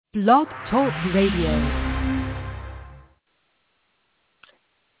Blog Talk Radio.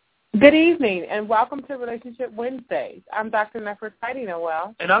 Good evening, and welcome to Relationship Wednesdays. I'm Dr. Nefertiti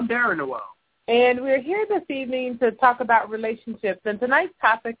Noel. And I'm Darren Noel. And we're here this evening to talk about relationships. And tonight's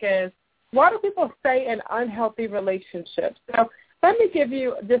topic is, why do people stay in unhealthy relationships? So let me give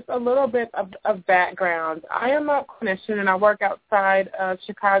you just a little bit of background. I am a clinician, and I work outside of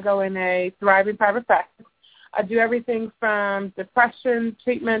Chicago in a thriving private practice. I do everything from depression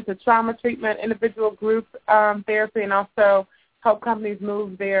treatment to trauma treatment, individual group therapy, and also help companies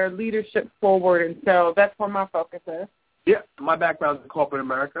move their leadership forward. And so that's where my focus is. Yeah, my background is in corporate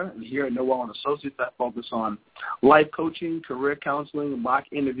America, and here at Noel and Associates, I focus on life coaching, career counseling, mock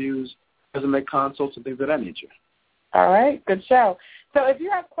interviews, resume consults, and things of that nature. All right, good show. So if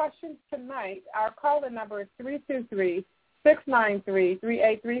you have questions tonight, our call-in number is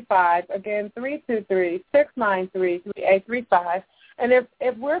 323-693-3835. Again, 323-693-3835. And if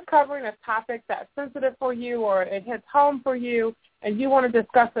we're covering a topic that's sensitive for you or it hits home for you and you want to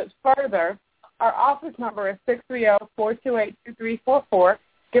discuss it further, our office number is 630-428-2344.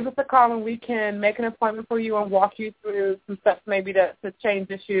 Give us a call and we can make an appointment for you and walk you through some steps maybe to change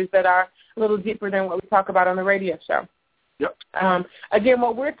issues that are a little deeper than what we talk about on the radio show. Yep. Again,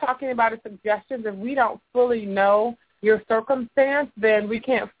 what we're talking about is suggestions. If we don't fully know your circumstance, then we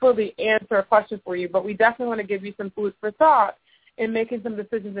can't fully answer a question for you, but we definitely want to give you some food for thought in making some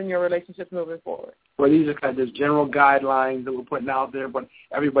decisions in your relationships moving forward. Well, these are kind of just general guidelines that we're putting out there, but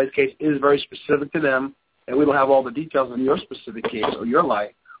everybody's case is very specific to them, and we don't have all the details in your specific case or your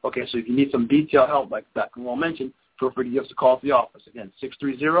life. Okay, so if you need some detailed help, like Dr. Wall mentioned, feel free to give us a call at the office. Again,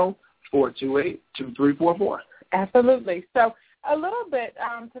 630-428-2344. Absolutely. So a little bit,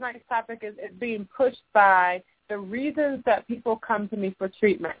 tonight's topic is being pushed by the reasons that people come to me for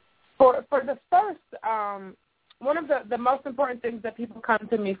treatment. For the first, one of the most important things that people come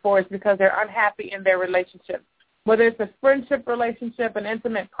to me for is because they're unhappy in their relationship. Whether it's a friendship relationship, an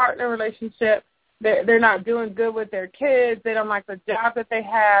intimate partner relationship, they're not doing good with their kids, they don't like the job that they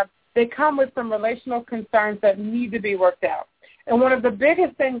have. They come with some relational concerns that need to be worked out. And one of the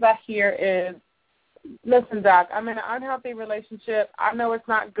biggest things I hear is, listen, Doc, I'm in an unhealthy relationship. I know it's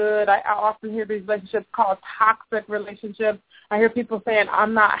not good. I often hear these relationships called toxic relationships. I hear people saying,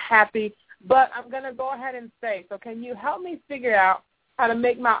 I'm not happy, but I'm going to go ahead and stay. So can you help me figure out how to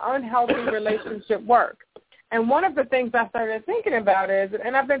make my unhealthy relationship work? And one of the things I started thinking about is,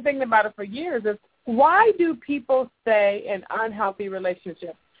 and I've been thinking about it for years, is why do people stay in unhealthy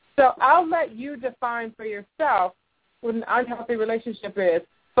relationships? So I'll let you define for yourself what an unhealthy relationship is.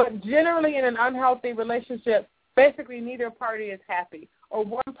 But generally in an unhealthy relationship, basically neither party is happy, or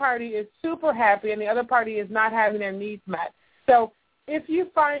one party is super happy and the other party is not having their needs met. So if you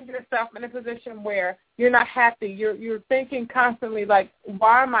find yourself in a position where you're not happy, you're thinking constantly like,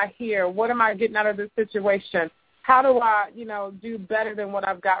 why am I here? What am I getting out of this situation? How do I, do better than what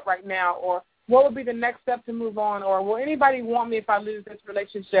I've got right now? Or what would be the next step to move on? Or will anybody want me if I lose this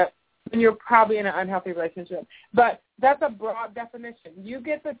relationship? Then you're probably in an unhealthy relationship. But that's a broad definition. You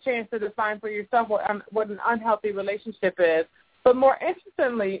get the chance to define for yourself what an unhealthy relationship is. But more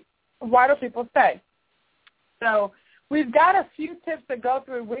interestingly, why do people stay? So we've got a few tips to go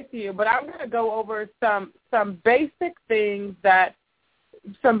through with you, but I'm going to go over some basic things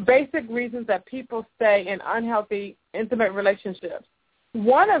some basic reasons that people stay in unhealthy, intimate relationships.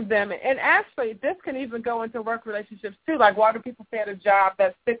 One of them, and actually this can even go into work relationships too, like why do people stay at a job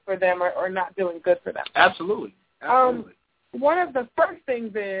that's fit for them or not doing good for them? Absolutely. One of the first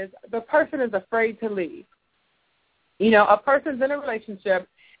things is the person is afraid to leave. A person's in a relationship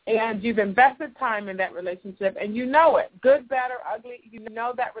and you've invested time in that relationship and you know it, good, bad, or ugly, you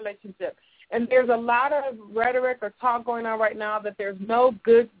know that relationship. And there's a lot of rhetoric or talk going on right now that there's no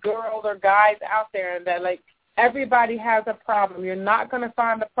good girls or guys out there and that everybody has a problem. You're not going to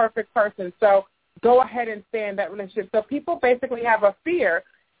find the perfect person, so go ahead and stay in that relationship. So people basically have a fear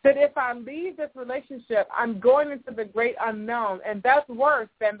that if I leave this relationship, I'm going into the great unknown, and that's worse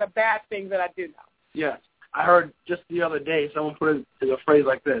than the bad things that I do know. Yes. I heard just the other day someone put it in a phrase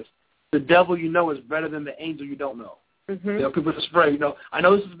like this: the devil you know is better than the angel you don't know. Mm-hmm. People are just afraid. I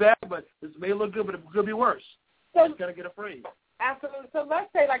know this is bad, but this may look good, but it could be worse. So you got to get afraid. Absolutely. So let's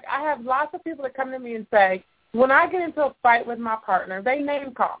say, I have lots of people that come to me and say, when I get into a fight with my partner, they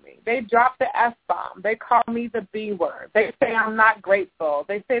name call me. They drop the F-bomb. They call me the B word. They say I'm not grateful.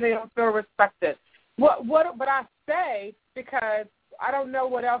 They say they don't feel respected. But I say because I don't know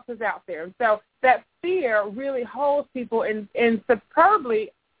what else is out there. So that fear really holds people in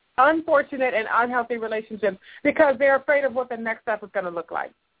superbly unfortunate and unhealthy relationships because they're afraid of what the next step is going to look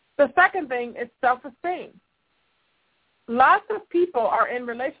like. The second thing is self-esteem. lots of people are in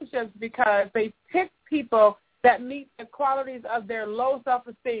relationships because they pick people that meet the qualities of their low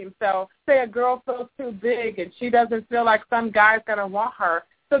self-esteem. So say a girl feels too big and she doesn't feel like some guy's going to want her.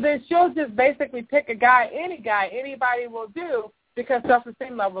 So then she'll just basically pick a guy, anybody will do, because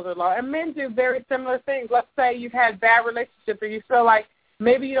self-esteem levels are low. And men do very similar things. Let's say you've had bad relationships or you feel like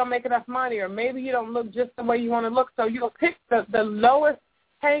maybe you don't make enough money or maybe you don't look just the way you want to look. So you'll pick the lowest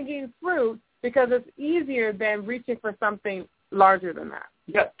hanging fruit because it's easier than reaching for something larger than that.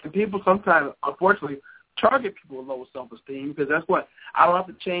 Yeah, and people sometimes, unfortunately, target people with low self-esteem because that's what, I don't have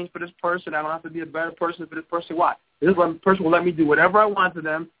to change for this person. I don't have to be a better person for this person. Why? This one person will let me do whatever I want to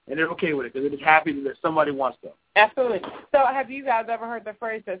them, and they're okay with it because they're just happy that somebody wants them. Absolutely. So have you guys ever heard the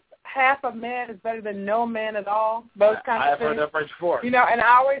phrase that half a man is better than no man at all? Those kinds of things. I've heard that phrase before. You know, and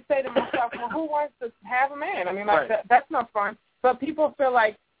I always say to myself, well, who wants to have a man? I mean, like, right. that's no fun. But people feel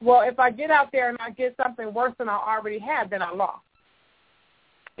like, well, if I get out there and I get something worse than I already had, then I lost.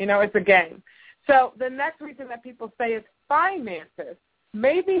 You know, it's a game. So the next reason that people say is finances.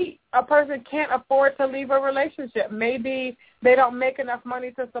 Maybe a person can't afford to leave a relationship. Maybe they don't make enough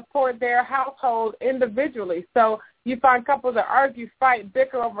money to support their household individually. So you find couples that argue, fight,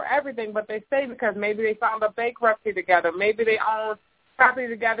 bicker over everything, but they stay because maybe they filed a bankruptcy together. Maybe they own property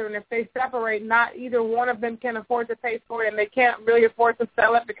together, and if they separate, not either one of them can afford to pay for it, and they can't really afford to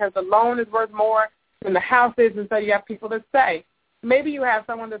sell it because the loan is worth more than the house is, and so you have people that stay. Maybe you have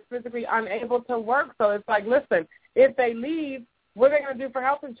someone that's physically unable to work, so it's like, listen, if they leave, what are they going to do for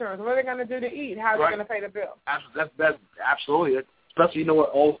health insurance? What are they going to do to eat? How are they going to pay the bill? That's absolutely. Especially, you know,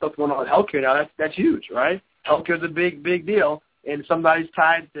 what all the stuff going on in healthcare now, that's huge, right? Healthcare is a big deal, and somebody's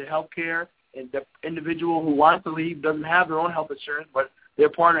tied to healthcare, and the individual who wants to leave doesn't have their own health insurance, but their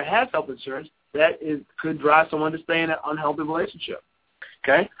partner has health insurance. Could drive someone to stay in an unhealthy relationship.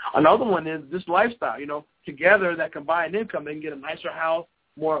 Okay? Another one is this lifestyle. You know, together, that combined income, they can get a nicer house,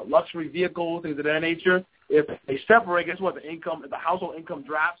 more luxury vehicles, things of that nature. If they separate, guess what? If the household income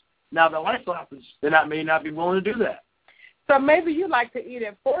drops, now the lifestyle happens. They may not be willing to do that. So maybe you like to eat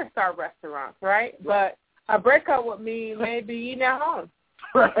at 4-star restaurants, right? But a breakup would mean maybe eating at home.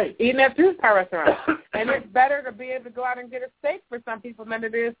 Right. Eating at 2-star restaurants. And it's better to be able to go out and get a steak for some people than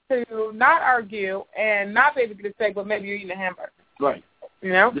it is to not argue and not be able to get a steak, but maybe you're eating a hamburger. Right.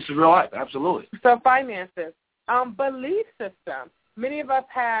 You know? This is real life, absolutely. So finances. Belief system. Many of us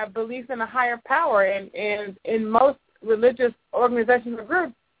have belief in a higher power, and in most religious organizations or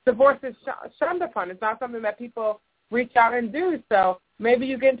groups, divorce is shunned upon. It's not something that people reach out and do. So maybe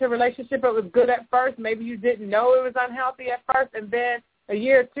you get into a relationship, it was good at first. Maybe you didn't know it was unhealthy at first, and then a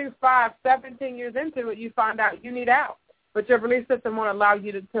year, 2, 5, 17 years into it, you find out you need out. But your belief system won't allow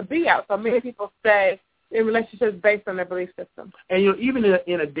you to be out. So many people stay in relationships based on their belief system. And, you know, even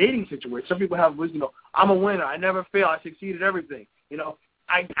in a dating situation, some people have, you know, I'm a winner. I never fail. I succeed at everything. You know,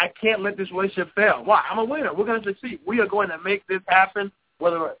 I can't let this relationship fail. Why? I'm a winner. We're going to succeed. We are going to make this happen.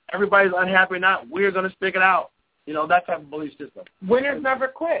 Whether everybody's unhappy or not, we're going to stick it out. You know, that type of belief system. Winners never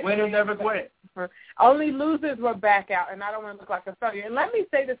quit. Winners never quit. Only losers will back out, and I don't want to look like a failure. And let me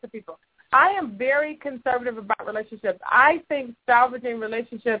say this to people. I am very conservative about relationships. I think salvaging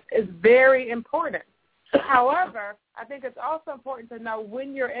relationships is very important. However, I think it's also important to know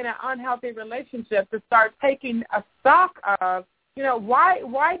when you're in an unhealthy relationship to start taking a stock of, you know, why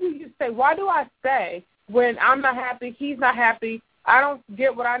do I stay when I'm not happy, he's not happy, I don't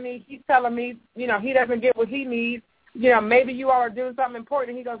get what I need, he's telling me, you know, he doesn't get what he needs, you know, maybe you all are doing something important,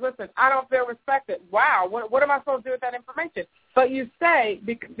 and he goes, listen, I don't feel respected. Wow, what am I supposed to do with that information? But you stay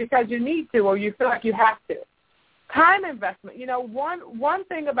because you need to or you feel like you have to. Time investment. You know, one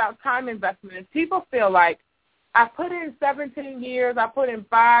thing about time investment is people feel like I put in 17 years, I put in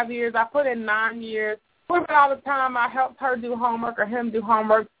 5 years, I put in 9 years. What about all the time I helped her do homework or him do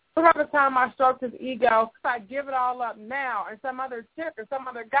homework? What about the time I stroked his ego? If I give it all up now and some other chick or some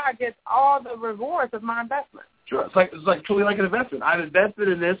other guy gets all the rewards of my investment? Sure. It's like truly like an investment. I've invested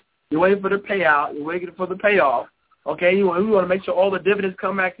in this. You're waiting for the payout. You're waiting for the payoff. Okay? We want to make sure all the dividends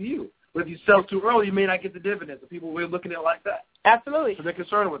come back to you. But if you sell too early, you may not get the dividends. The people will be looking at it like that. Absolutely. So they're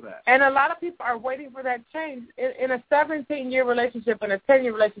concerned with that. And a lot of people are waiting for that change. In a 17-year relationship, in a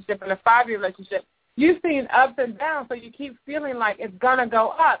 10-year relationship, in a 5-year relationship, you've seen ups and downs, so you keep feeling like it's going to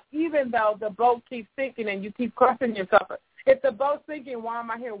go up, even though the boat keeps sinking and you keep questioning yourself. If the boat's sinking, why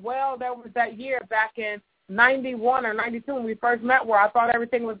am I here? Well, there was that year back in 91 or 92 when we first met where I thought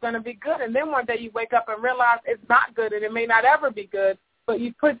everything was going to be good, and then one day you wake up and realize it's not good and it may not ever be good, but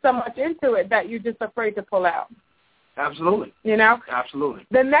you put so much into it that you're just afraid to pull out. Absolutely. You know? Absolutely.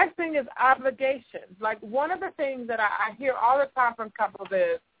 The next thing is obligation. Like one of the things that I hear all the time from couples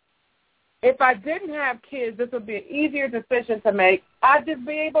is, if I didn't have kids, this would be an easier decision to make. I'd just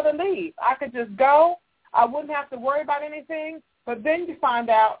be able to leave. I could just go. I wouldn't have to worry about anything. But then you find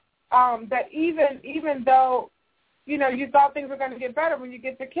out that even though, you know, you thought things were going to get better, when you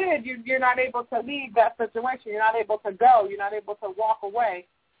get the kid, you're not able to leave that situation. You're not able to go. You're not able to walk away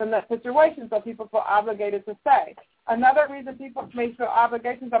from that situation, so people feel obligated to stay. Another reason people may feel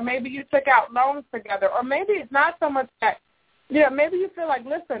obligations, or maybe you took out loans together, or maybe it's not so much that, you know, maybe you feel like,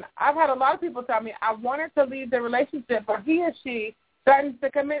 listen, I've had a lot of people tell me I wanted to leave the relationship, but he or she threatens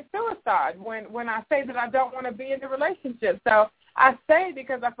to commit suicide when I say that I don't want to be in the relationship. So I stay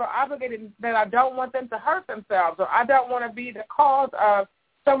because I feel obligated, that I don't want them to hurt themselves, or I don't want to be the cause of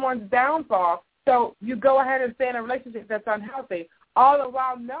someone's downfall. So you go ahead and stay in a relationship that's unhealthy, all the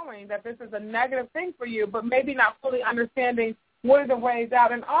while knowing that this is a negative thing for you, but maybe not fully understanding what are the ways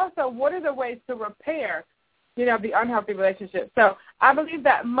out, and also what are the ways to repair, you know, the unhealthy relationship. So I believe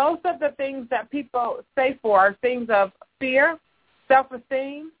that most of the things that people stay for are things of fear,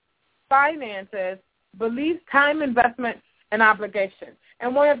 self-esteem, finances, beliefs, time investment, and obligation.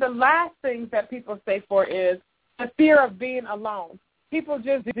 And one of the last things that people stay for is the fear of being alone. People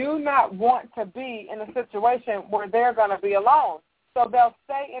just do not want to be in a situation where they're going to be alone. So they'll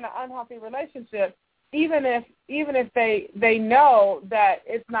stay in an unhealthy relationship, even if they know that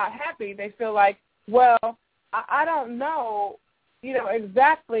it's not happy. They feel like, well, I don't know, you know,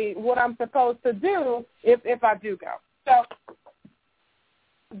 exactly what I'm supposed to do if I do go. So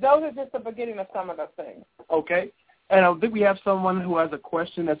those are just the beginning of some of those things. Okay. And I think we have someone who has a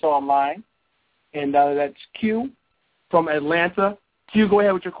question that's online, and that's Q from Atlanta. Q, go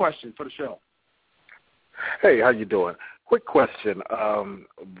ahead with your question for the show. Hey, how you doing? Quick question,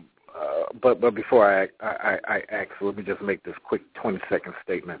 but before I ask, let me just make this quick 20-second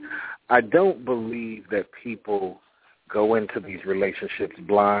statement. I don't believe that people go into these relationships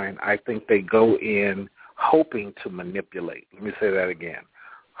blind. I think they go in hoping to manipulate. Let me say that again.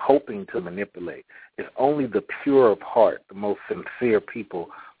 Hoping to manipulate. It's only the pure of heart, the most sincere people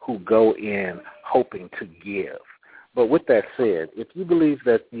who go in hoping to give. But with that said, if you believe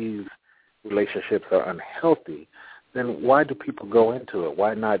that these relationships are unhealthy, then why do people go into it?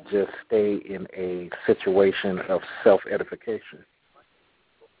 Why not just stay in a situation of self-edification?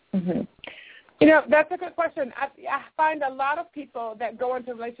 Mm-hmm. You know, that's a good question. I find a lot of people that go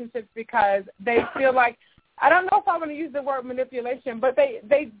into relationships because they feel like, I don't know if I want to use the word manipulation, but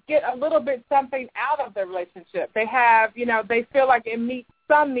they get a little bit something out of their relationship. They have, you know, they feel like it meets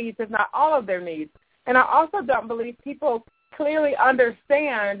some needs, if not all of their needs. And I also don't believe people clearly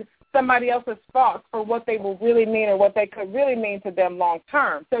understand somebody else's faults for what they will really mean or what they could really mean to them long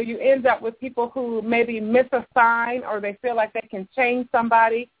term. So you end up with people who maybe miss a sign, or they feel like they can change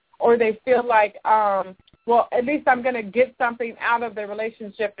somebody, or they feel like, well, at least I'm going to get something out of the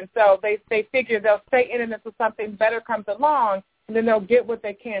relationship. And so they figure they'll stay in it until something better comes along, and then they'll get what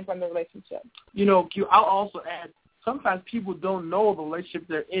they can from the relationship. You know, Q, I'll also add, sometimes people don't know the relationship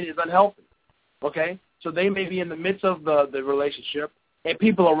they're in is unhealthy, okay? So they may be in the midst of the relationship, and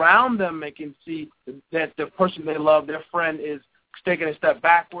people around them can see that the person they love, their friend, is taking a step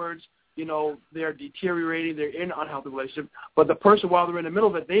backwards. You know, they're deteriorating. They're in an unhealthy relationship. But the person, while they're in the middle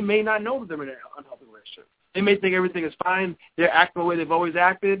of it, they may not know that they're in an unhealthy relationship. They may think everything is fine. They're acting the way they've always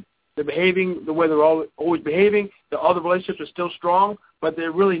acted. They're behaving the way they're always behaving. The other relationships are still strong, but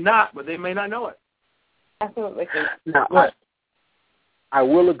they're really not. But they may not know it. Absolutely. Now, I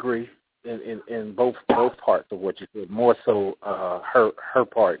will agree in both parts of what you said. More so, her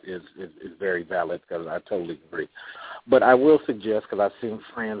part is very valid, because I totally agree. But I will suggest, because I've seen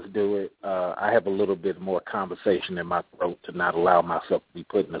friends do it, I have a little bit more conversation in my throat to not allow myself to be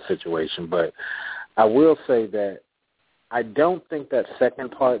put in a situation. But I will say that I don't think that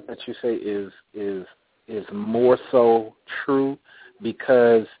second part that you say is more so true,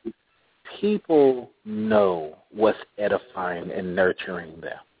 because people know what's edifying and nurturing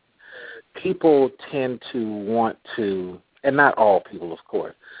them. People tend to want to, and not all people, of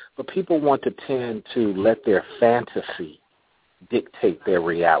course, but people want to tend to let their fantasy dictate their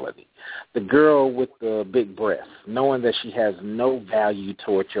reality. The girl with the big breasts, knowing that she has no value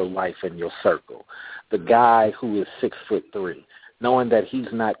towards your life and your circle. The guy who is 6'3", knowing that he's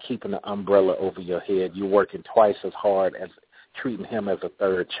not keeping the umbrella over your head. You're working twice as hard as treating him as a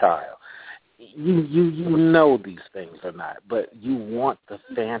third child. You know these things are not, but you want the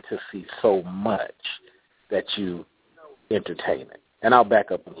fantasy so much that you entertain it. And I'll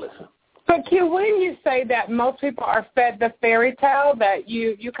back up and listen. But Q, when you say that most people are fed the fairy tale, that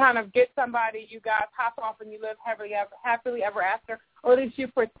you kind of get somebody, you guys hop off and you live happily ever after, or at least you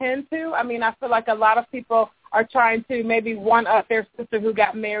pretend to. I mean, I feel like a lot of people are trying to maybe one-up their sister who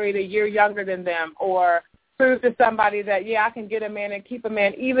got married a year younger than them, or prove to somebody that, yeah, I can get a man and keep a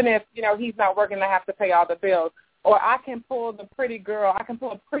man even if, he's not working and I have to pay all the bills. Or I can pull the pretty girl. I can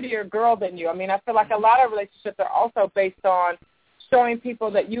pull a prettier girl than you. I mean, I feel like a lot of relationships are also based on showing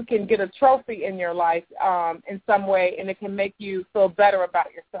people that you can get a trophy in your life in some way, and it can make you feel better about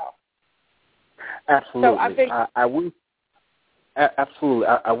yourself. Absolutely. So I think I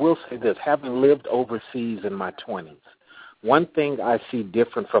will say this. Having lived overseas in my 20s, one thing I see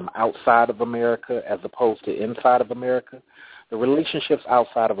different from outside of America as opposed to inside of America, the relationships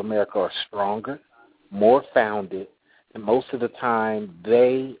outside of America are stronger, more founded, and most of the time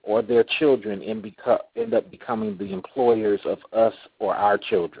they or their children end up becoming the employers of us or our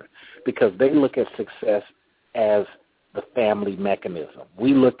children, because they look at success as the family mechanism.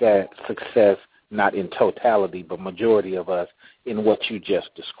 We look at success not in totality, but majority of us in what you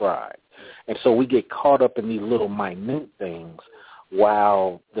just described. And so we get caught up in these little minute things,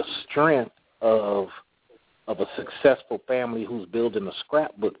 while the strength of a successful family who's building a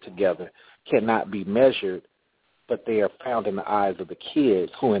scrapbook together cannot be measured, but they are found in the eyes of the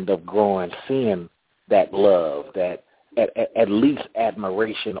kids who end up growing, seeing that love, that at least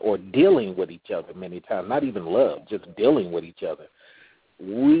admiration, or dealing with each other many times, not even love, just dealing with each other.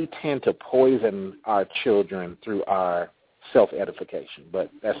 We tend to poison our children through our self-edification, but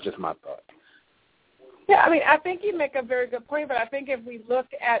that's just my thought. Yeah, I mean, I think you make a very good point, but I think if we look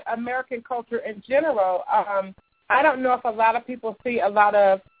at American culture in general, I don't know if a lot of people see a lot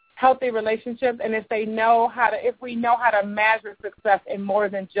of healthy relationships, and if we know how to measure success in more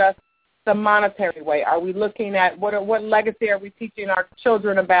than just the monetary way. Are we looking at what legacy are we teaching our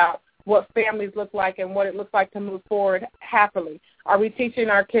children about what families look like and what it looks like to move forward happily? Are we teaching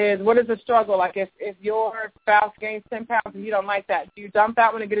our kids what is the struggle? Like if your spouse gains 10 pounds and you don't like that, do you dump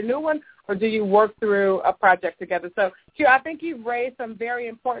that one and get a new one, or do you work through a project together? So, Q, I think you've raised some very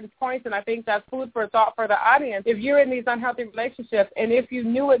important points, and I think that's food for thought for the audience. If you're in these unhealthy relationships, and if you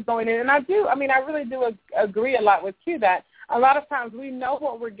knew it going in, and I really do agree a lot with Q that a lot of times we know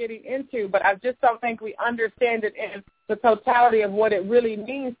what we're getting into, but I just don't think we understand it in the totality of what it really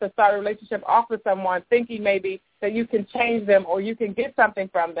means to start a relationship off with someone, thinking maybe that you can change them or you can get something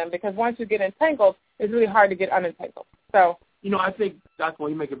from them, because once you get entangled, it's really hard to get unentangled. So, I think, Dr. Well,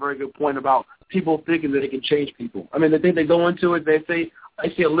 you make a very good point about people thinking that they can change people. I mean, they think they go into it, they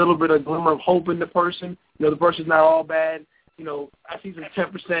see a little bit of glimmer of hope in the person. The person's not all bad. I see some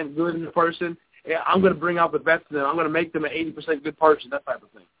 10% good in the person. Yeah, I'm going to bring out the best in them. I'm going to make them an 80% good person, that type of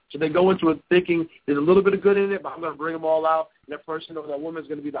thing. So they go into it thinking there's a little bit of good in it, but I'm going to bring them all out, and that person or that woman is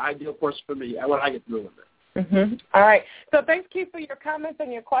going to be the ideal person for me when I get through with it. Mm-hmm. All right. So thanks, Keith, for your comments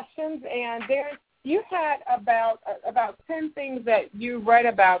and your questions. And Darren, you had about 10 things that you write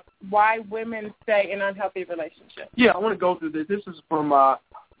about why women stay in unhealthy relationships. Yeah, I want to go through this. This is from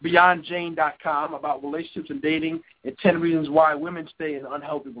BeyondJane.com about relationships and dating and 10 reasons why women stay in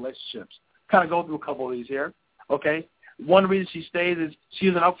unhealthy relationships. Kind of go through a couple of these here, okay? One reason she stays is she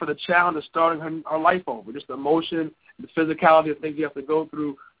isn't up for the challenge of starting her life over, just the emotion, the physicality of things you have to go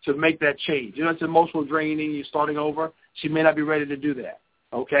through to make that change. It's emotional draining, you're starting over. She may not be ready to do that,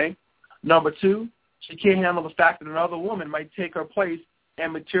 okay? Number two, she can't handle the fact that another woman might take her place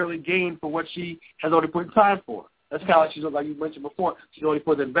and materially gain for what she has already put in time for. That's kind of like like you mentioned before. She's already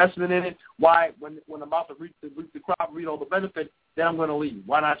put the investment in it. Why, when I'm about to reap the crop, reap all the benefit, then I'm going to leave.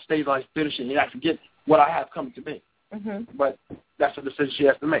 Why not stay till I finish it and actually get what I have coming to me? Mm-hmm. But that's a decision she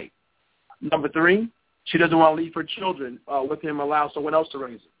has to make. Number three, she doesn't want to leave her children with him, allow someone else to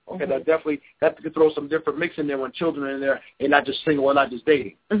raise them. Okay, mm-hmm. That could throw some different mix in there when children are in there and not just single or not just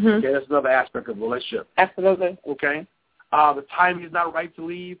dating. Mm-hmm. Okay, that's another aspect of the relationship. Absolutely. Okay, the timing is not right to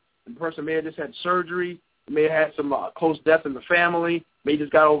leave. The person may have just had surgery, may have had some close death in the family, may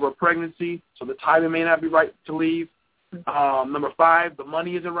just got over a pregnancy, so the timing may not be right to leave. Number five, the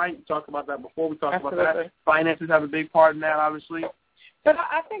money isn't right. We talked about that before. We talked Absolutely. About that. Finances have a big part in that, obviously. But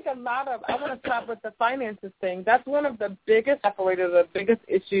I think I want to start with the finances thing. That's one of the biggest separators, the biggest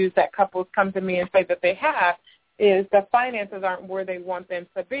issues that couples come to me and say that they have is the finances aren't where they want them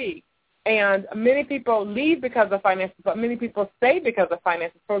to be. And many people leave because of finances, but many people stay because of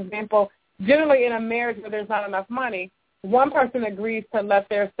finances. For example, generally in a marriage where there's not enough money, one person agrees to let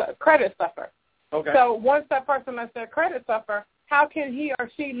their credit suffer. Okay. So once that person lets their credit suffer, how can he or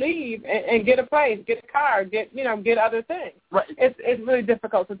she leave and get a place, get a car, get other things? Right. It's really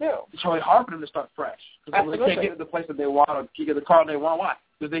difficult to do. It's really hard for them to start fresh because they can't get the place that they want or get the car they want. Why?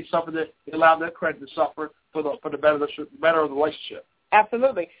 because they allow their credit to suffer for the better of the relationship.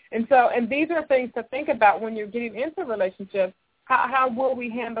 Absolutely. And these are things to think about when you're getting into relationships. How will we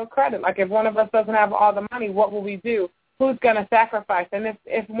handle credit? Like if one of us doesn't have all the money, what will we do? Who's going to sacrifice? And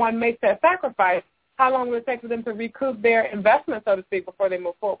if one makes that sacrifice, how long will it take for them to recoup their investment, so to speak, before they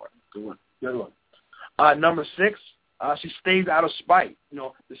move forward? Good one. Number 6, she stays out of spite.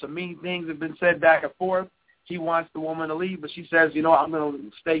 There's some mean things that have been said back and forth. He wants the woman to leave, but she says, I'm going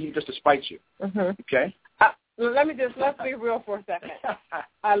to stay here just to spite you. Mm-hmm. Okay? Let's be real for a second.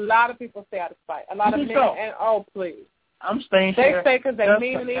 A lot of people stay out of spite. A lot of men, and please. I'm staying here. They stay because they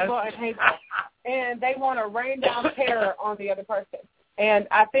mean and evil and hateful, and they want to rain down terror on the other person. And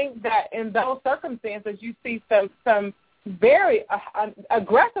I think that in those circumstances, you see some very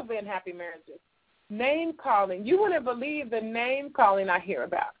aggressively unhappy marriages. Name calling. You wouldn't believe the name calling I hear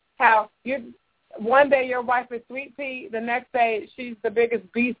about. How one day your wife is Sweet Pea, the next day she's the biggest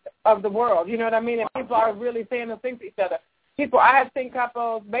beast of the world. You know what I mean? And people are really saying those things to each other. I have seen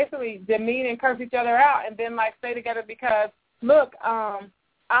couples basically demean and curse each other out, and then stay together because look, I'm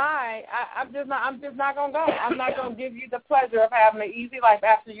just not gonna go. I'm not gonna give you the pleasure of having an easy life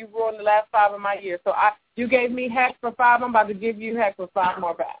after you ruined the last 5 of my years. So you gave me heck for 5. I'm about to give you heck for 5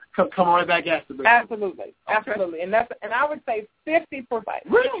 more back. Come right back after me. Absolutely, okay. Absolutely, and I would say 50%.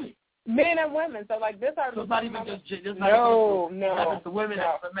 Really? Men and women. So this are so it's not even just no. It's the women and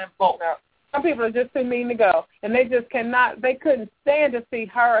the men both. No. Some people are just too mean to go, and they just cannot. They couldn't stand to see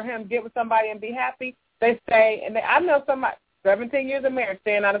her or him get with somebody and be happy. They stay, and I know somebody 17 years of marriage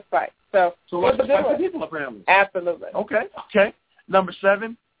staying out of spite. So let's respect the people apparently. Absolutely. Okay. Number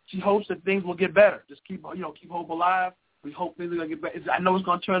 7, she hopes that things will get better. Just keep hope alive. We hope things are gonna get better. I know it's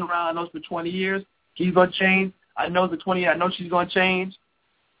gonna turn around. I know it's been 20 years. He's gonna change. I know the 20 years. I know she's gonna change.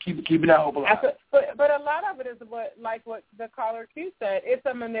 Keeping that hope alive. But a lot of it is what the caller Q said. It's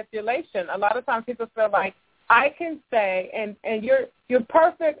a manipulation. A lot of times people feel like I can stay and you're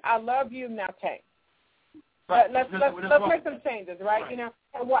perfect. I love you. Now change. But let's make some changes, right?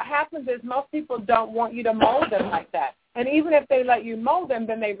 And what happens is most people don't want you to mold them like that. And even if they let you mold them,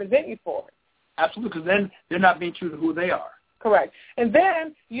 then they resent you for it. Absolutely, because then they're not being true to who they are. Correct. And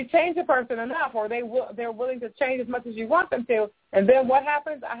then you change a person enough, or they're willing to change as much as you want them to. And then what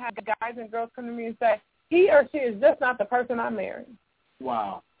happens? I have guys and girls come to me and say, he or she is just not the person I'm marrying.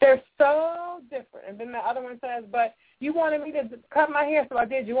 Wow. They're so different. And then the other one says, but you wanted me to cut my hair, so I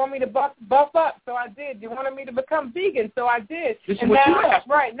did. You want me to buff up, so I did. You wanted me to become vegan, so I did. This is what you asked.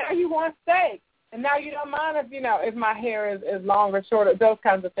 Right. Now you want steak. And now you don't mind if my hair is long or short, those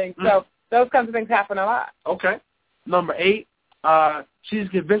kinds of things. So those kinds of things happen a lot. Okay. Number 8, she's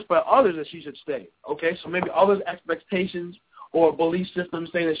convinced by others that she should stay. Okay, so maybe others' expectations or belief systems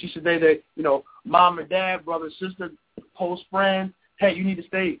saying that she should stay. That mom or dad, brother, sister, close friend. Hey, you need to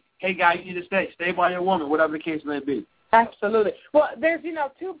stay. Hey, guy, you need to stay. Stay by your woman, whatever the case may be. Absolutely. Well, there's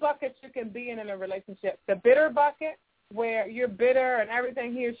 2 buckets you can be in a relationship. The bitter bucket, where you're bitter and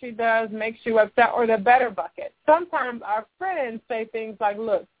everything he or she does makes you upset, or the better bucket. Sometimes our friends say things like,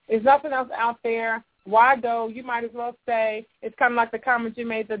 look, there's nothing else out there. Why go? You might as well stay. It's kind of like the comment you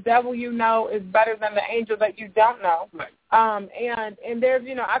made, the devil you know is better than the angel that you don't know. Right. And there's,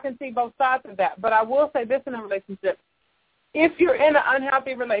 I can see both sides of that. But I will say this in a relationship. If you're in an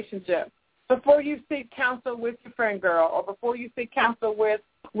unhealthy relationship, before you seek counsel with your friend girl or before you seek counsel with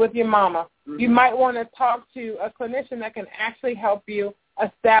your mama, you might want to talk to a clinician that can actually help you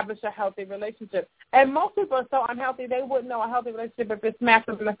establish a healthy relationship. And most people are so unhealthy, they wouldn't know a healthy relationship if it smacked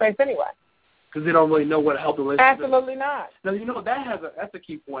them in the face anyway. Because they don't really know what a healthy relationship is. Absolutely not. Now, that's a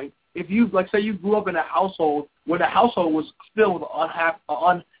key point. If you, say you grew up in a household where the household was filled with an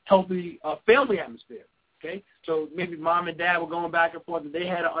unhealthy family atmosphere, okay? So maybe mom and dad were going back and forth and they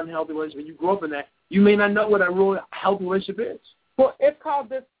had an unhealthy relationship and you grew up in that, you may not know what a real healthy relationship is. Well, it's called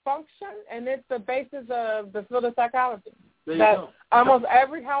dysfunction, and it's the basis of the field of psychology. There you go. Almost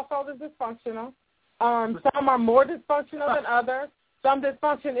every household is dysfunctional. Some are more dysfunctional than others. Some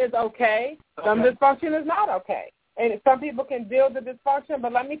dysfunction is okay. Some dysfunction is not okay. And some people can deal with the dysfunction,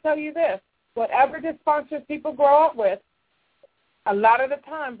 but let me tell you this. Whatever dysfunction people grow up with, a lot of the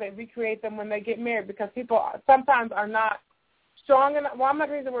times they recreate them when they get married because people sometimes are not strong enough. Well, I'm not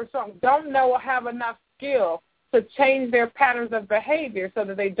going to use the word strong. Don't know or have enough skill to change their patterns of behavior so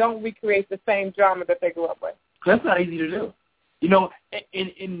that they don't recreate the same drama that they grew up with. That's not easy to do.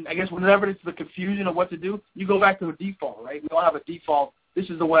 In I guess whenever it's the confusion of what to do, you go back to a default, right? We all have a default. This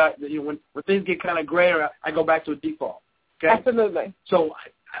is the way when things get kind of grayer, I go back to a default. Okay? Absolutely. So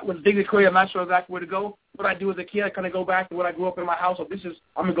when things get clear, I'm not sure exactly where to go. What I do as a kid, I kind of go back to what I grew up in my household. I'm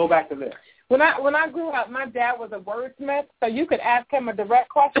going to go back to there. When I grew up, my dad was a wordsmith, so you could ask him a direct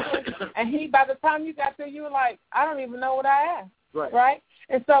question, and by the time you got there, you were like, I don't even know what I asked, right?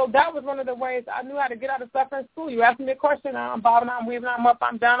 And so that was one of the ways I knew how to get out of stuff in school. You ask me a question, I'm bobbing, I'm weaving, I'm up,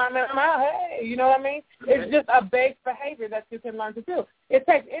 I'm down, I'm in, I'm out. Hey, you know what I mean? It's just a base behavior that you can learn to do. It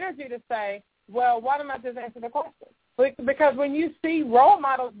takes energy to say, well, why don't I just answer the question? Because when you see role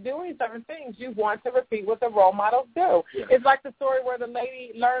models doing certain things, you want to repeat what the role models do. Yeah. It's like the story where the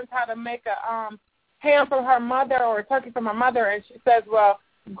lady learns how to make a ham from her mother or a turkey from her mother, and she says, well,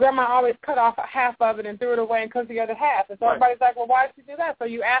 Grandma always cut off half of it and threw it away and cooked the other half. And so everybody's like, well, why did she do that? So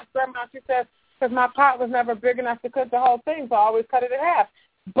you ask Grandma, she says, because my pot was never big enough to cook the whole thing, so I always cut it in half.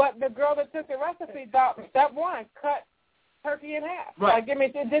 But the girl that took the recipe thought, step one, cut turkey in half. Like,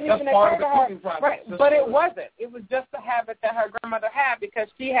 it didn't even occur to her. Right, but it wasn't. It was just a habit that her grandmother had because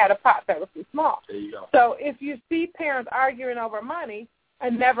she had a pot that was too small. There you go. So if you see parents arguing over money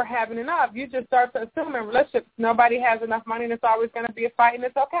and never having enough, you just start to assume in relationships nobody has enough money and it's always going to be a fight and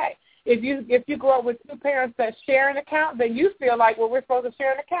it's okay. If you grow up with two parents that share an account, then you feel like, well, we're supposed to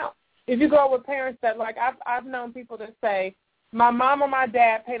share an account. If you grow up with parents that, like, I've known people that say, my mom or my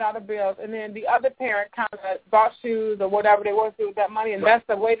dad paid all the bills, and then the other parent kind of bought shoes or whatever they want to do with that money, and that's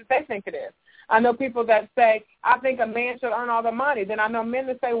the way that they think it is. I know people that say, I think a man should earn all the money. Then I know men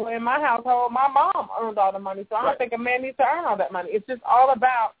that say, well, in my household, my mom earned all the money, so I don't think a man needs to earn all that money. It's just all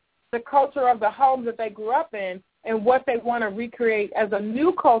about the culture of the home that they grew up in and what they want to recreate as a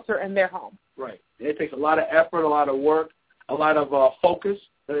new culture in their home. Right. It takes a lot of effort, a lot of work, a lot of focus.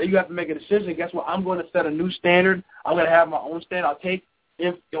 You have to make a decision. Guess what? I'm going to set a new standard. I'm going to have my own standard. I'll take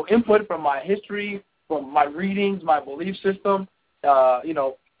input from my history, from my readings, my belief system,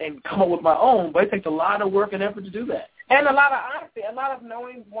 and come up with my own. But it takes a lot of work and effort to do that. And a lot of honesty, a lot of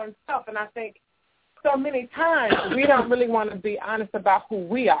knowing oneself. And I think so many times we don't really want to be honest about who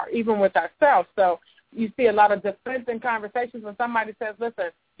we are, even with ourselves. So you see a lot of defense in conversations when somebody says, listen,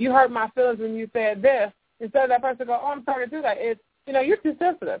 you hurt my feelings when you said this. Instead of that person go, oh, I'm sorry to do that. It's, you're too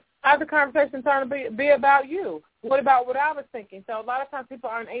sensitive. How's the conversation trying to be about you? What about what I was thinking? So a lot of times people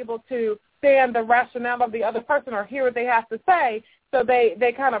aren't able to stand the rationale of the other person or hear what they have to say, so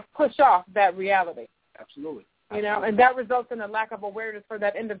they kind of push off that reality. Absolutely. And that results in a lack of awareness for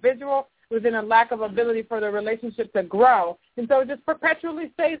that individual, within a lack of ability for the relationship to grow. And so it just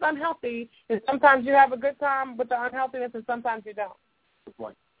perpetually stays unhealthy, and sometimes you have a good time with the unhealthiness, and sometimes you don't. Good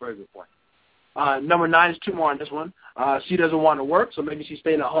point. Very good point. Number 9 is 2 more on this one. She doesn't want to work, so maybe she's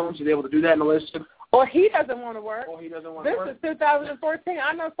staying at home. She's able to do that in the relationship. Or he doesn't want to work. This is 2014.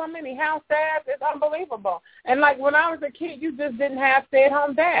 I know so many house dads. It's unbelievable. And, like, when I was a kid, you just didn't have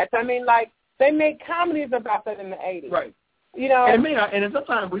stay-at-home dads. I mean, like, they made comedies about that in the 80s. Right. And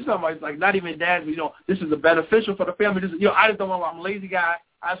sometimes we're talking about, like, not even dads, but, this is beneficial for the family. This is, I just don't want to, I'm a lazy guy.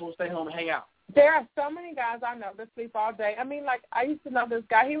 I just want to stay home and hang out. There are so many guys I know that sleep all day. I mean, like, I used to know this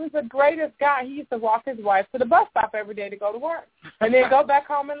guy. He was the greatest guy. He used to walk his wife to the bus stop every day to go to work and then go back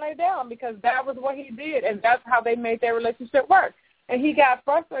home and lay down because that was what he did, and that's how they made their relationship work. And he got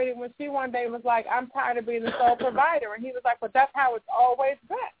frustrated when she one day was like, I'm tired of being the sole provider. And he was like, but that's how it's always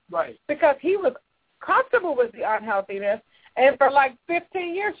been. Right. Because he was comfortable with the unhealthiness, and for like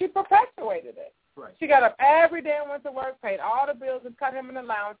 15 years she perpetuated it. Right. She got up every day and went to work, paid all the bills, and cut him an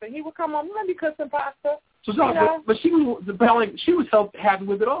allowance. And he would come home, let me cook some pasta. But she was happy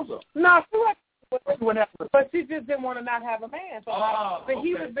with it also. No, but she just didn't want to not have a man. So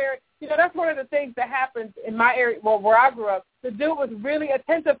he was very, that's one of the things that happens in my area, where I grew up. The dude was really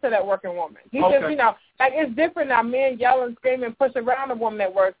attentive to that working woman. He just, like, it's different now. Men yell and scream and push around a woman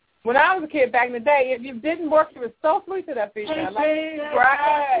that works. When I was a kid back in the day, if you didn't work, you were so sweet to that female.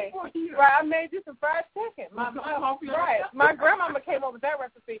 Right. I made you some fried chicken. My grandmama came up with that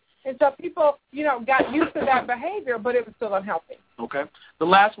recipe. And so people, got used to that behavior, but it was still unhealthy. Okay. The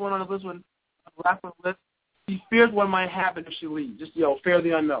last one on the list, she fears what might happen if she leaves. Just, fear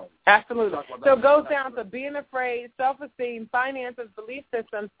the unknown. Absolutely. So it goes down to being afraid, self-esteem, finances, belief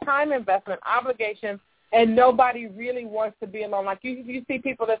systems, time investment, obligations, and nobody really wants to be alone. Like, you see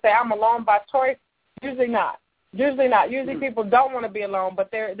people that say, I'm alone by choice. Usually not. Usually people don't want to be alone, but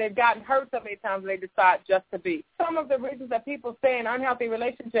they've gotten hurt so many times they decide just to be. Some of the reasons that people stay in unhealthy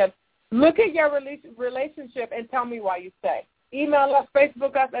relationships, look at your relationship and tell me why you stay. Email us,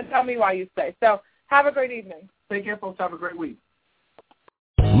 Facebook us, and tell me why you stay. So have a great evening. Take care, folks. Have a great week.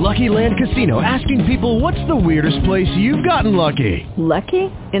 Lucky Land Casino, asking people, what's the weirdest place you've gotten lucky?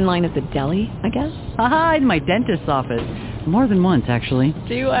 Lucky? In line at the deli, I guess? Aha, in my dentist's office. More than once, actually.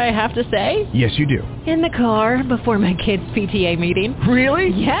 Do I have to say? Yes, you do. In the car before my kids' PTA meeting. Really?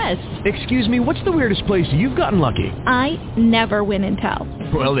 Yes. Excuse me, what's the weirdest place you've gotten lucky? I never win and tell.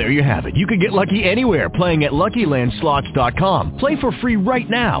 Well, there you have it. You can get lucky anywhere, playing at LuckyLandSlots.com. Play for free right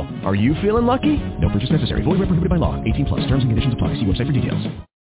now. Are you feeling lucky? No purchase necessary. Void where prohibited by law. 18+. Terms and conditions apply. See website for details.